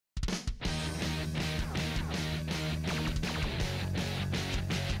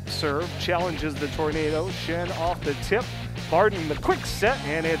serve, challenges the tornado. Shen off the tip. Barden the quick set,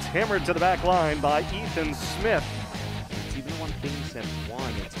 and it's hammered to the back line by Ethan Smith. It's even when Kings have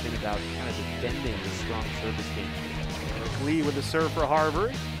won, it's been about kind of defending the strong service game. Lee with the serve for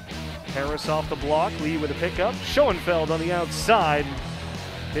Harvard. Harris off the block. Lee with the pickup. Schoenfeld on the outside.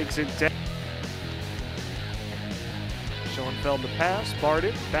 Takes it down. Schoenfeld the pass.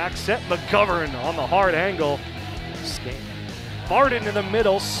 Barden. Back set. McGovern on the hard angle. Barden in the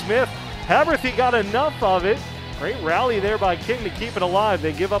middle. Smith. Haberthy got enough of it. Great rally there by King to keep it alive.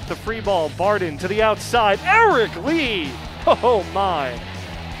 They give up the free ball. Barden to the outside. Eric Lee. Oh my.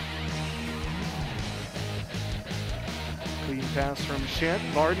 Clean pass from Shen.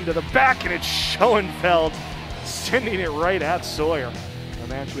 Barden to the back, and it's Schoenfeld sending it right at Sawyer. A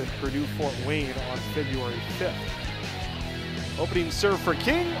match with Purdue Fort Wayne on February 5th. Opening serve for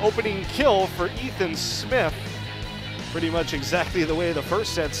King. Opening kill for Ethan Smith. Pretty much exactly the way the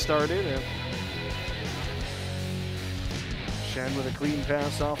first set started. Shen with a clean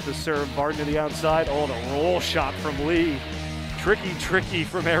pass off the serve. Barden to the outside. Oh, the roll shot from Lee. Tricky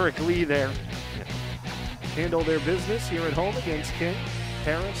from Eric Lee there. Handle their business here at home against King.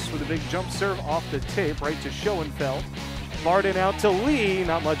 Harris with a big jump serve off the tape right to Schoenfeld. Barden out to Lee.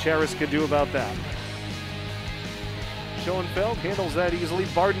 Not much Harris could do about that. Schoenfeld handles that easily.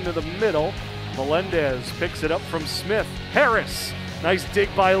 Barden to the middle. Melendez picks it up from Smith. Harris. Nice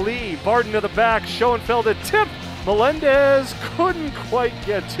dig by Lee. Barden to the back. Schoenfeld a tip. Melendez couldn't quite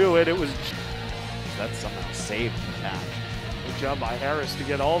get to it. It was. That's somehow saved the match. Good job by Harris to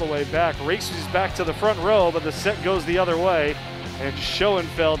get all the way back. Races back to the front row, but the set goes the other way. And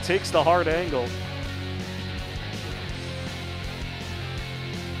Schoenfeld takes the hard angle.